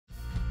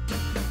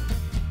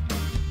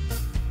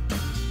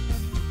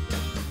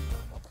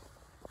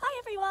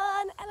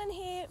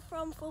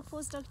from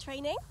Paws Dog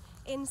Training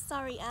in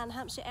Surrey and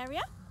Hampshire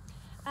area.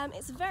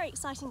 It's a very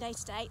exciting day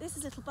today. This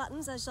is Little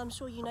Buttons, as I'm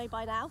sure you know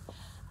by now,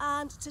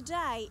 and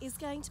today is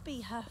going to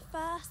be her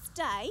first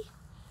day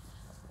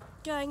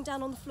going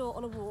down on the floor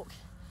on a walk.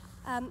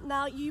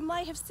 Now you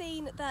may have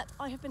seen that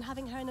I have been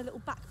having her in a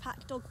little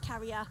backpack dog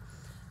carrier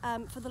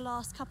for the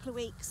last couple of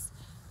weeks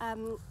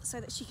so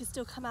that she can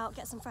still come out,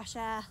 get some fresh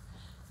air,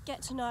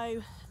 get to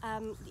know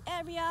the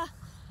area,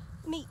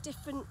 meet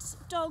different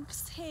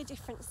dogs, hear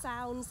different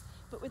sounds,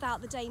 but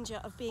without the danger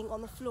of being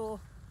on the floor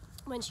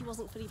when she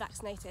wasn't fully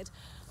vaccinated.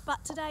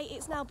 But today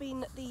it's now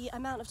been the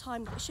amount of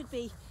time that it should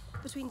be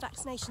between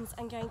vaccinations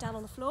and going down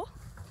on the floor.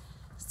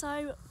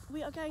 So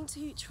we are going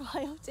to try,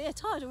 oh dear,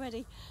 tired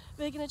already.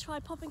 We're going to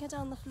try popping her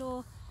down the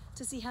floor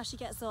to see how she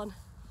gets on.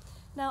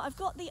 Now I've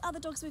got the other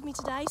dogs with me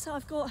today, so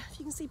I've got, if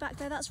you can see back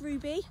there, that's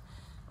Ruby,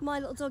 my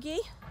little doggy.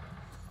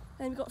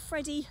 Then we've got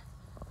Freddie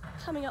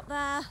coming up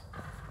there,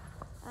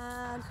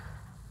 and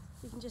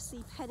you can just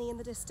see Penny in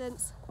the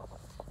distance.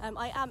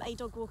 I am a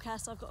dog walker,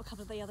 so I've got a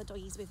couple of the other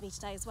doggies with me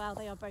today as well.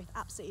 They are both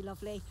absolutely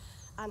lovely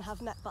and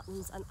have met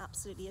Buttons and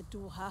absolutely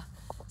adore her.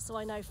 So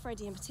I know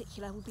Freddie in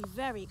particular will be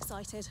very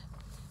excited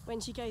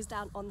when she goes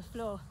down on the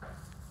floor.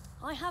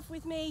 I have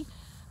with me,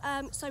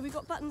 so we've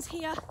got Buttons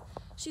here.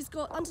 She's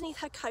got underneath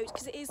her coat,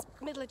 because it is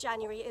middle of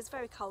January, it is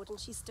very cold and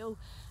she's still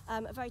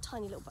a very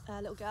tiny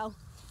little girl.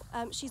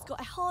 She's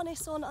got a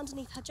harness on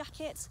underneath her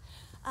jacket,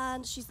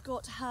 and she's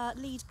got her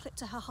lead clipped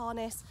to her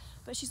harness,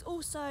 but she's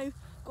also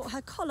got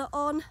her collar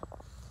on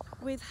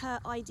with her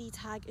ID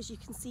tag, as you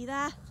can see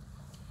there,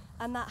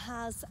 and that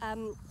has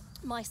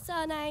my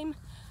surname,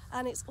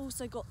 and it's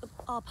also got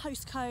our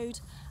postcode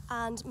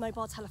and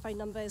mobile telephone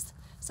numbers,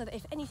 so that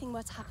if anything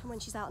were to happen when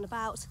she's out and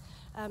about,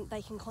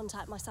 they can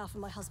contact myself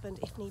and my husband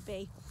if need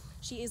be.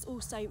 She is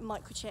also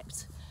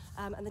microchipped,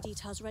 and the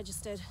details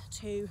registered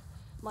to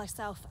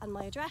myself and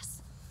my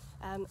address,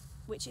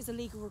 which is a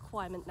legal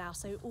requirement now,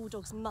 so all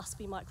dogs must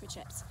be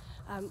microchipped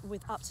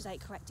with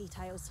up-to-date correct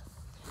details.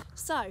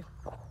 So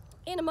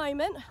in a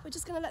moment we're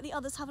just going to let the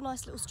others have a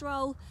nice little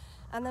stroll,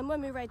 and then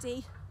when we're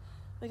ready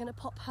we're going to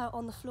pop her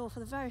on the floor for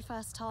the very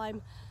first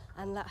time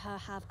and let her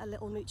have a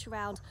little mooch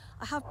around.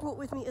 I have brought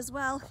with me as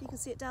well, if you can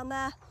see it down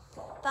there,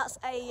 that's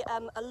a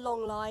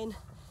long line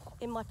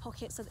in my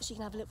pocket so that she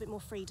can have a little bit more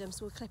freedom,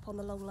 so we'll clip on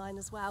the long line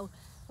as well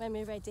when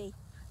we're ready.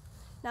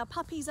 Now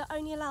puppies are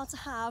only allowed to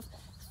have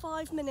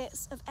 5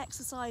 minutes of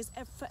exercise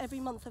for every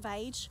month of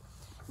age.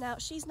 Now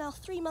she's now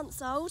 3 months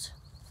old,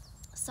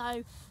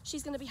 so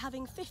she's going to be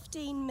having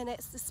 15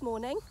 minutes this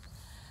morning,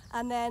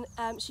 and then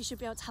she should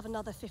be able to have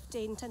another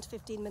 10 to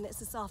 15 minutes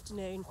this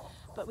afternoon,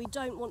 but we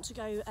don't want to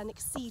go and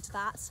exceed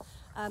that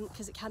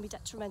because it can be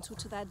detrimental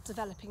to their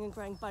developing and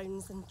growing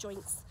bones and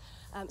joints,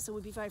 so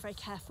we'll be very, very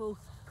careful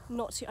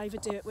not to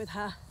overdo it with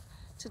her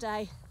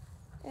today.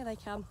 Here they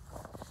come.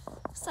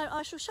 So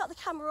I shall shut the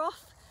camera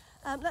off,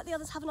 let the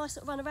others have a nice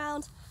little run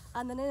around,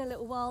 and then in a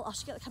little while I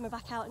shall get the camera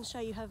back out and show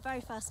you her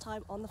very first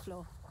time on the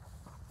floor.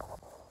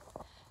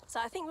 So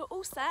I think we're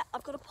all set.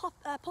 I've got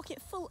a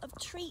pocket full of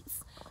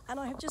treats, and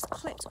I have just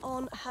clipped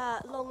on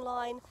her long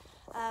line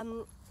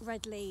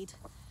red lead.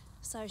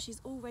 So she's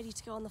all ready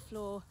to go on the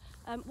floor.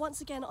 Once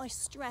again, I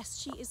stress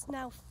she is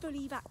now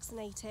fully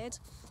vaccinated,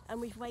 and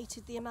we've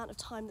waited the amount of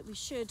time that we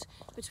should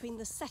between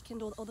the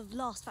second or the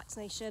last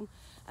vaccination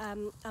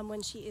and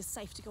when she is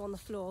safe to go on the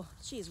floor.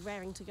 She is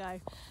raring to go.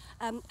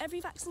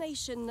 Every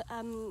vaccination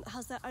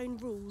has their own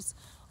rules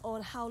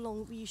on how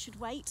long you should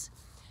wait.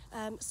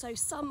 So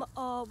some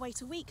are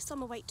wait a week,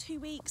 some are wait 2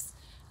 weeks.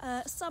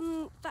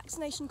 Some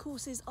vaccination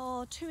courses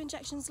are 2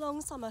 injections long,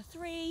 some are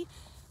 3,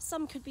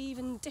 some could be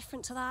even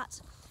different to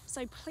that.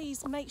 So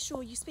please make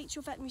sure you speak to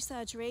your veterinary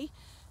surgery,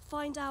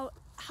 find out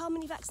how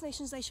many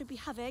vaccinations they should be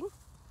having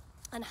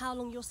and how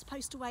long you're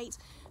supposed to wait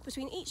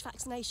between each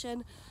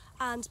vaccination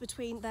and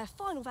between their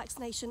final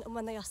vaccination and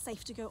when they are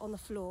safe to go on the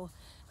floor.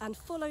 And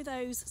follow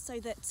those so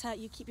that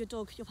you keep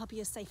your puppy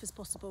as safe as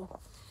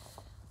possible.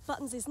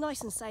 Buttons is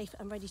nice and safe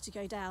and ready to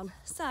go down.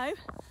 So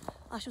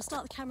I shall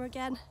start the camera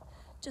again,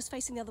 just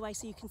facing the other way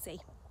so you can see.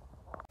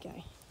 Go.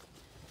 Here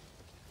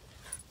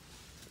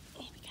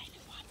we go,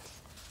 little one.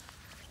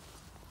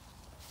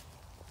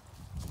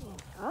 There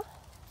we are.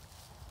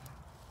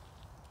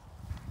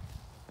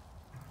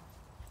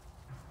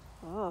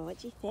 Oh, what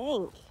do you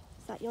think?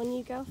 Is that your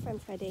new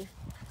girlfriend, Freddie?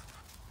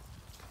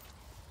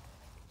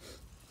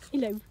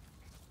 Hello.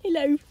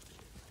 Hello.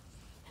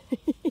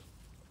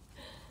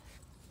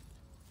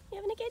 You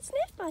having a good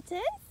sniff,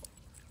 Buttons?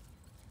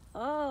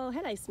 Oh,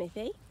 hello,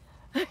 Smithy.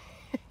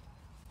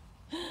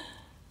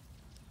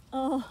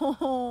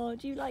 Oh,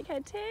 do you like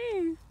her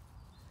too?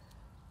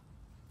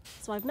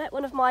 So I've met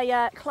one of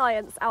my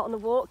clients out on the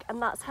walk,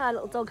 and that's her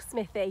little dog,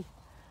 Smithy,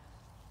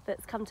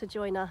 that's come to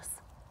join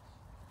us.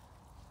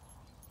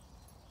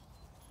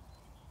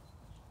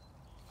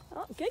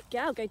 Oh, good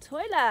girl, go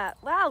toilet.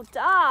 Well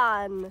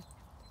done.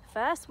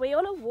 First wee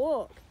on a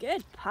walk.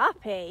 Good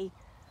puppy.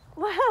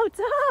 Well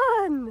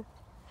done.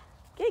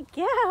 Good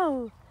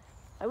girl.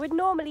 I would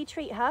normally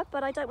treat her,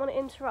 but I don't want to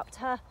interrupt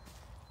her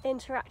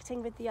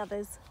interacting with the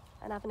others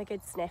and having a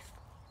good sniff.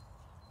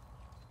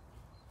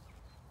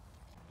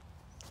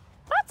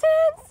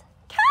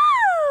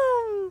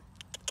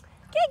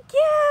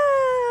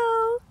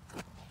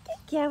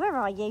 girl, where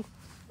are you?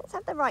 Let's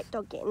have the right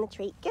dog getting the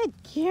treat. Good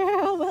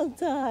girl, well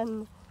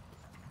done.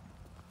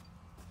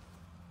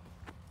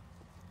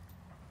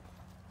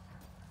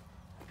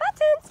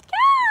 Buttons,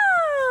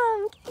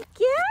 come! Good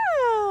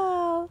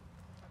girl.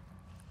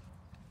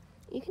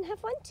 You can have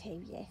one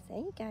too, yes, there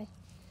you go.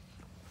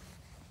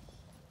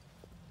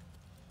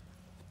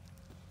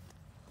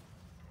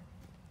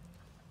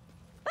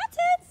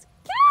 Buttons,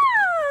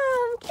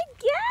 come!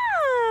 Good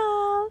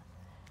girl.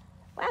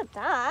 Well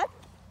done.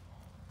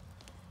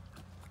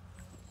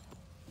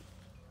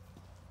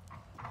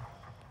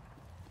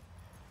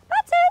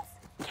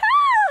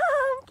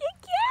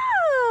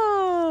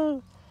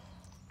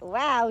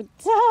 Well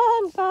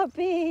done,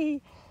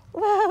 puppy.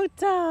 Well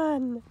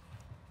done.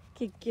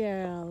 Good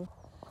girl.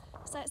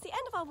 So it's the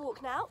end of our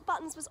walk now.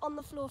 Buttons was on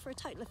the floor for a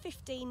total of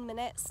 15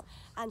 minutes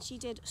and she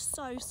did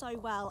so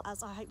well,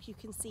 as I hope you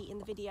can see in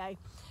the video.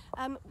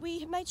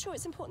 We made sure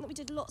it's important that we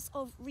did lots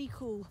of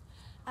recall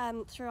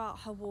throughout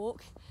her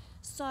walk.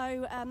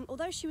 So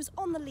although she was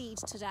on the lead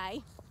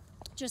today,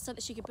 just so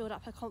that she could build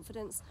up her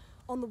confidence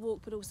on the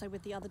walk, but also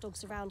with the other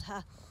dogs around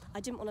her, I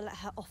didn't want to let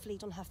her off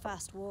lead on her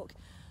first walk.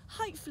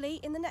 Hopefully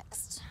maybe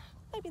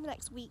in the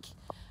next week,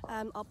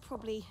 I'll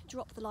probably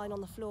drop the line on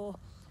the floor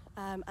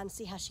and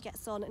see how she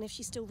gets on. And if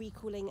she's still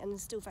recalling and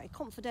still very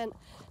confident,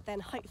 then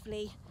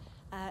hopefully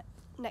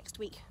next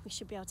week we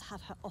should be able to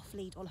have her off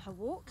lead on her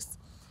walks.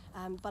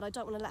 But I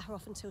don't want to let her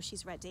off until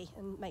she's ready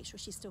and make sure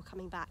she's still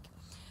coming back.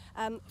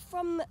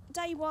 From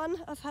day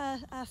one of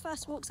her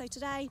first walk, so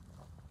today,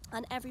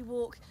 and every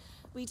walk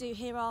we do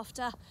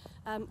hereafter,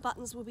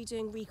 Buttons will be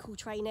doing recall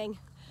training.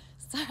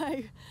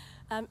 So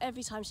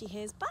every time she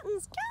hears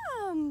Buttons,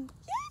 come,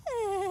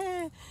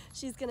 yeah,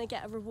 she's going to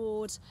get a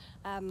reward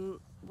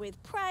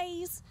with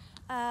praise,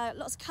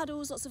 lots of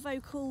cuddles, lots of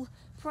vocal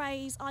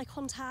praise, eye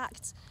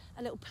contact,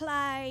 a little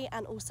play,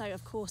 and also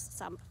of course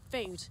some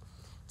food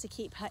to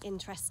keep her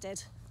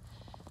interested.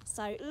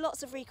 So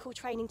lots of recall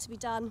training to be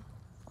done,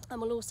 and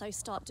we'll also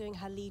start doing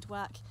her lead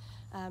work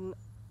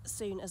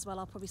soon as well.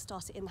 I'll probably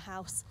start it in the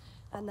house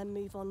and then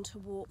move on to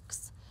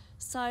walks.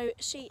 So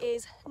she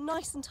is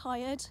nice and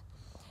tired,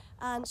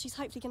 and she's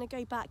hopefully going to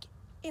go back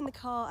in the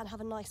car and have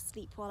a nice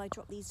sleep while I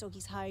drop these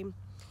doggies home,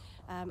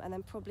 and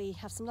then probably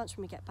have some lunch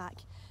when we get back,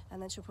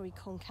 and then she'll probably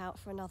conk out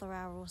for another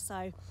hour or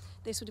so.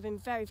 This would have been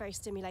very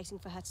stimulating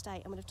for her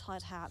today and would have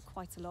tired her out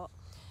quite a lot,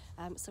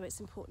 so it's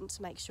important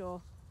to make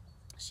sure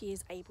she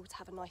is able to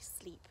have a nice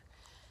sleep.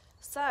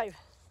 So,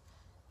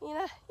 you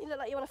know, you look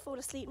like you want to fall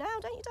asleep now,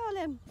 don't you,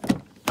 darling?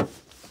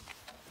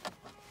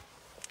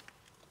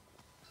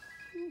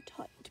 You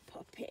tired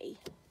puppy.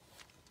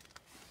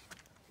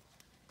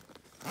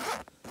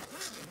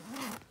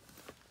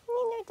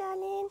 Hello,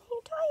 darling.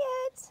 You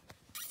tired?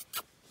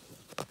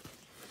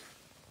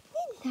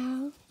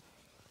 Hello.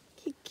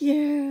 Good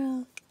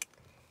girl.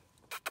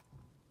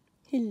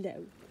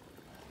 Hello.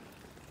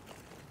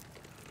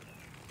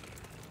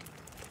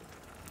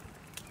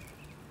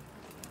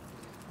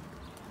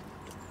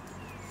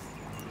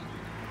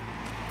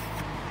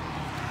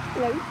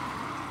 Hello.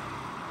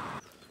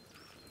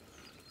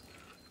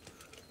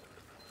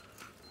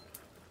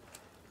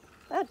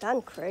 Well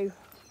done, crew.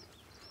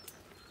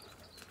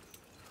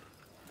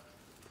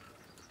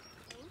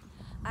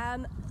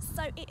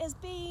 So it has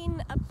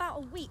been about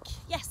a week,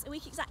 yes, a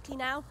week exactly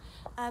now,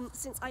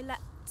 since I let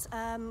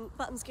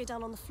Buttons go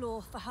down on the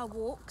floor for her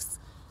walks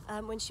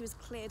when she was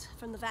cleared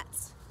from the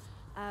vets,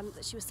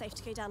 that she was safe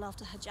to go down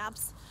after her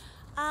jabs.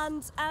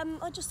 And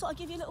I just thought I'd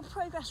give you a little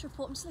progress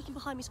report. I'm just looking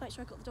behind me to make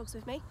sure I've got the dogs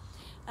with me.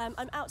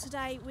 I'm out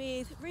today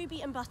with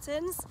Ruby and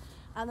Buttons,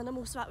 and then I'm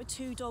also out with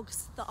two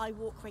dogs that I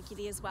walk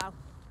regularly as well,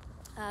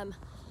 and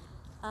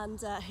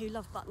who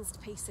love Buttons to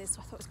pieces,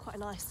 so I thought it was quite a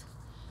nice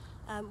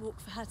walk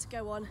for her to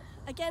go on.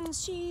 Again,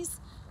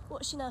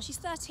 what is she now? She's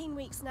 13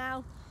 weeks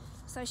now,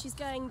 so she's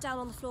going down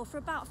on the floor for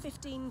about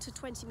 15 to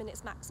 20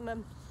 minutes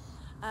maximum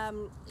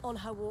on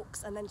her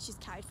walks, and then she's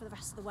carried for the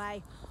rest of the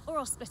way, or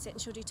I'll split it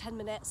and she'll do 10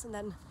 minutes and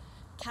then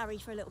carry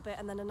for a little bit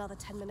and then another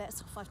 10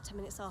 minutes or 5 to 10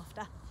 minutes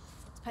after,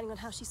 depending on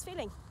how she's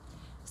feeling.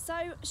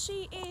 So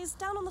she is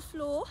down on the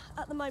floor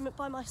at the moment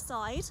by my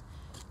side.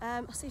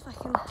 I'll see if I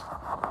can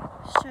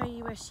show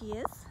you where she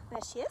is. There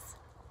she is.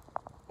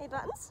 Hey,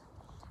 Buttons.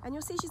 And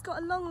you'll see she's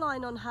got a long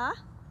line on her.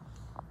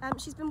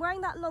 She's been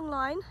wearing that long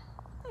line.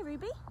 Hey,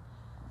 Ruby.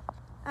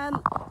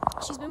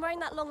 She's been wearing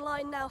that long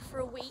line now for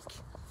a week.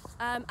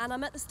 And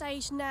I'm at the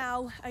stage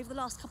now, over the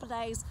last couple of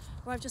days,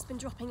 where I've just been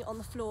dropping it on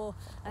the floor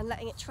and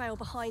letting it trail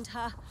behind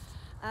her,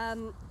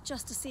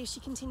 just to see if she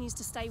continues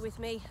to stay with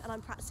me, and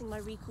I'm practicing my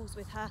recalls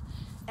with her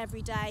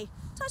every day.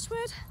 Touch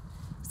wood.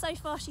 So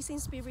far she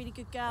seems to be a really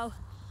good girl,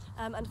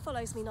 and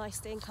follows me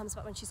nicely and comes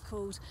back when she's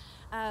called.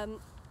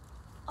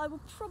 I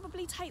will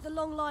probably take the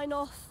long line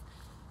off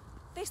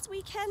this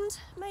weekend,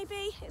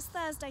 maybe. It's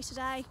Thursday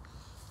today,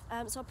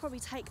 so I'll probably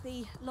take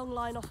the long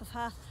line off of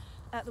her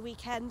at the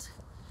weekend,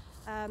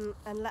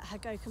 and let her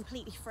go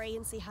completely free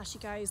and see how she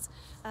goes.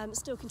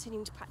 Still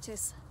continuing to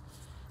practice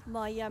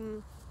my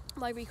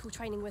my recall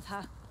training with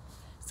her.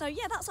 So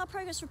yeah, that's our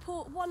progress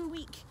report. 1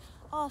 week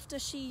after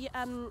she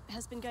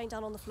has been going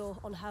down on the floor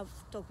on her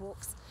dog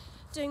walks.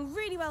 Doing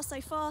really well so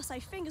far, so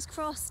fingers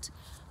crossed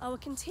I will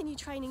continue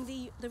training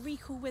the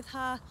recall with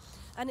her,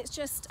 and it's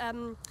just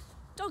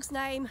dog's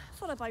name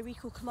followed by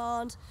recall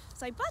command.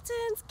 So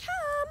Buttons,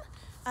 come,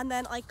 and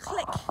then I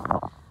click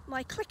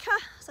my clicker.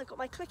 So I've got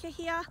my clicker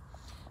here,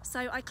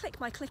 so I click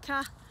my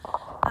clicker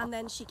and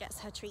then she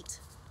gets her treat.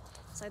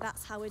 So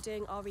that's how we're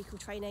doing our recall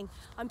training.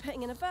 I'm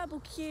putting in a verbal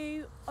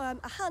cue,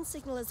 a hand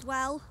signal as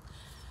well.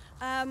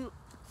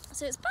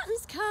 So it's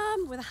Buttons,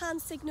 come, with a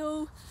hand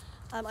signal.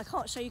 I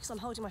can't show you because I'm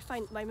holding my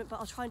phone at the moment, but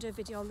I'll try and do a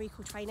video on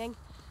recall training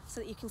so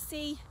that you can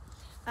see.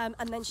 And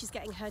then she's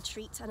getting her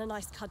treat and a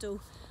nice cuddle.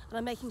 And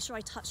I'm making sure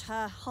I touch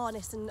her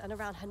harness and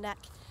around her neck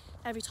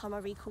every time I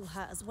recall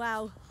her as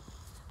well,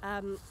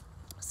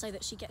 so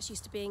that she gets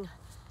used to being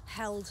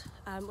held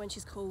when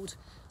she's called.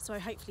 So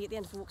hopefully at the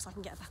end of the walks I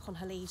can get her back on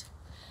her lead.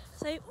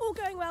 So all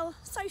going well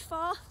so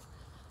far,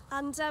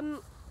 and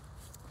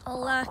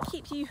I'll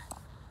keep you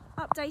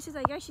updated.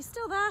 There you go, she's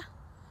still there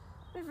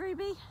with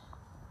Ruby.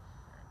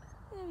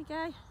 There we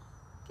go,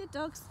 good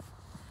dogs.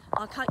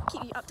 I'll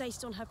keep you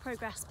updated on her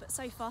progress, but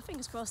so far,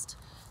 fingers crossed,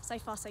 so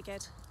far so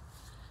good.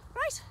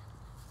 Right,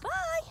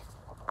 bye!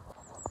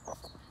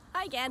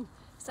 Hi again.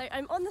 So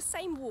I'm on the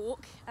same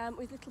walk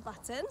with little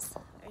Buttons.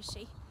 Where is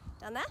she?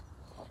 Down there.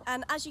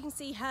 And as you can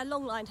see, her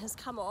long line has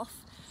come off.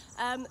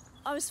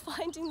 I was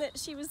finding that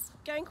she was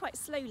going quite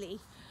slowly,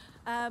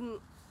 and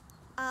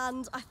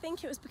I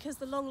think it was because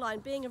the long line,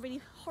 being a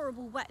really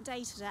horrible wet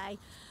day today,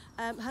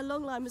 her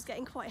long line was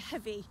getting quite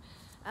heavy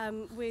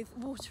with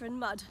water and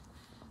mud.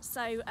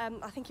 So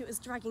I think it was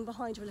dragging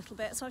behind her a little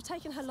bit. So I've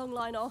taken her long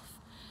line off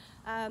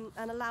and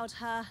allowed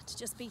her to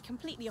just be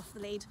completely off the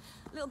lead,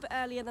 a little bit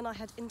earlier than I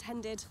had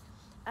intended.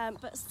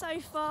 But so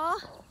far,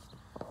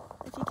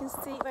 if you can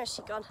see, where's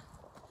she gone?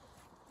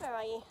 Where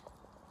are you?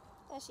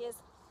 There she is.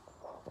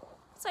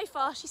 So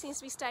far, she seems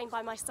to be staying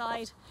by my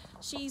side.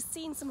 She's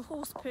seen some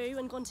horse poo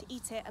and gone to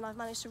eat it, and I've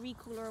managed to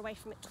recall her away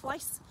from it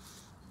twice.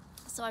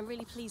 So I'm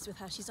really pleased with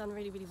her. She's done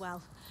really, really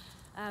well.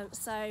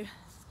 So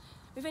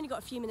we've only got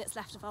a few minutes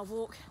left of our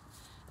walk.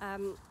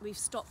 We've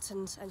stopped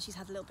and she's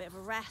had a little bit of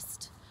a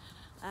rest.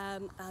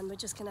 And we're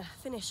just gonna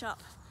finish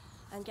up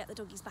and get the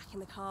doggies back in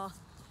the car.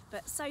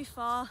 But so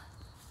far,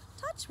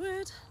 touch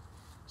wood,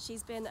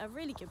 she's been a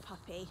really good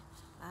puppy.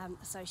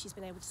 So she's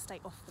been able to stay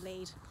off the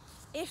lead.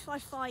 If I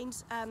find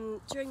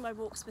during my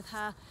walks with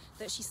her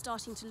that she's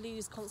starting to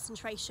lose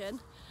concentration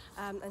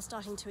and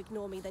starting to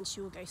ignore me, then she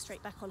will go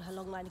straight back on her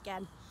long line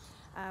again.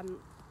 And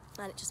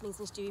it just means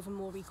I need to do even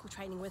more recall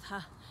training with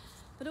her.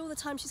 But all the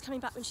time she's coming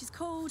back when she's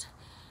called,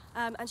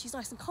 and she's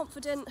nice and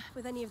confident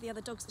with any of the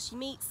other dogs that she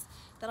meets,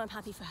 then I'm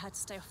happy for her to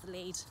stay off the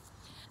lead.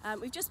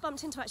 We've just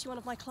bumped into actually one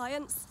of my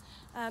clients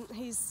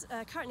who's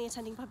currently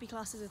attending puppy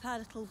classes with her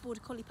little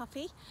border collie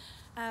puppy,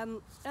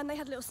 and they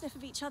had a little sniff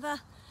of each other,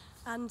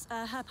 and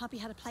her puppy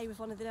had a play with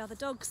one of the other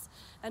dogs,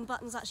 and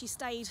Buttons actually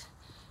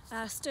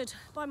stood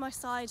by my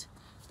side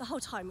the whole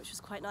time, which was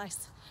quite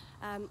nice.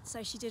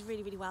 So she did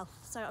really, really well.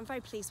 So I'm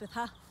very pleased with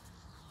her.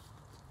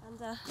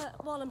 And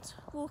while I'm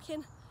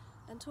walking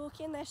and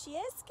talking, there she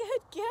is.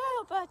 Good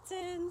girl,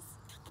 Buttons.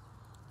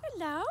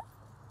 Hello.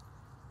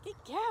 Good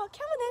girl,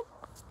 come on in.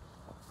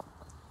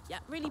 Yeah,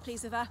 really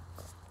pleased with her.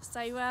 So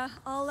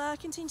I'll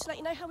continue to let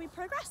you know how we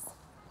progress.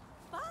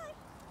 Bye.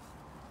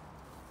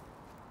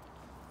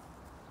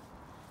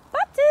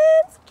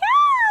 Buttons,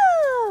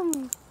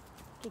 come.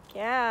 Good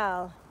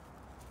girl.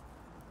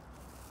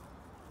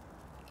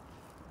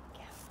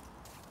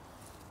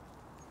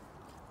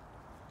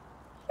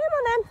 Come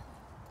on then.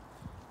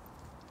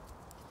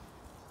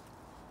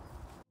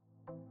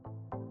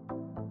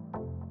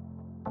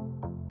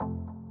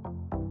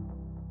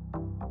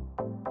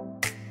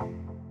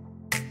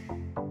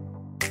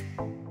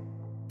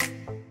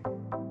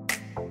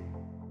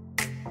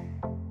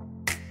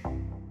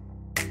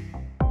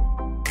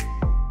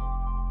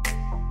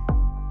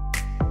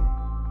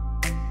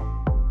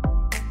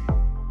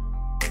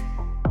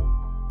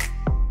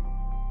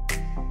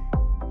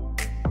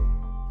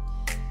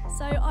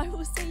 So I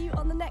will see you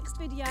on the next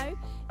video.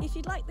 If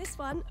you'd like this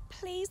one,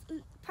 please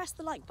press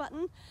the like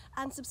button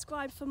and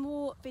subscribe for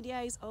more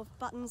videos of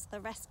Buttons the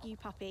Rescue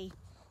Puppy.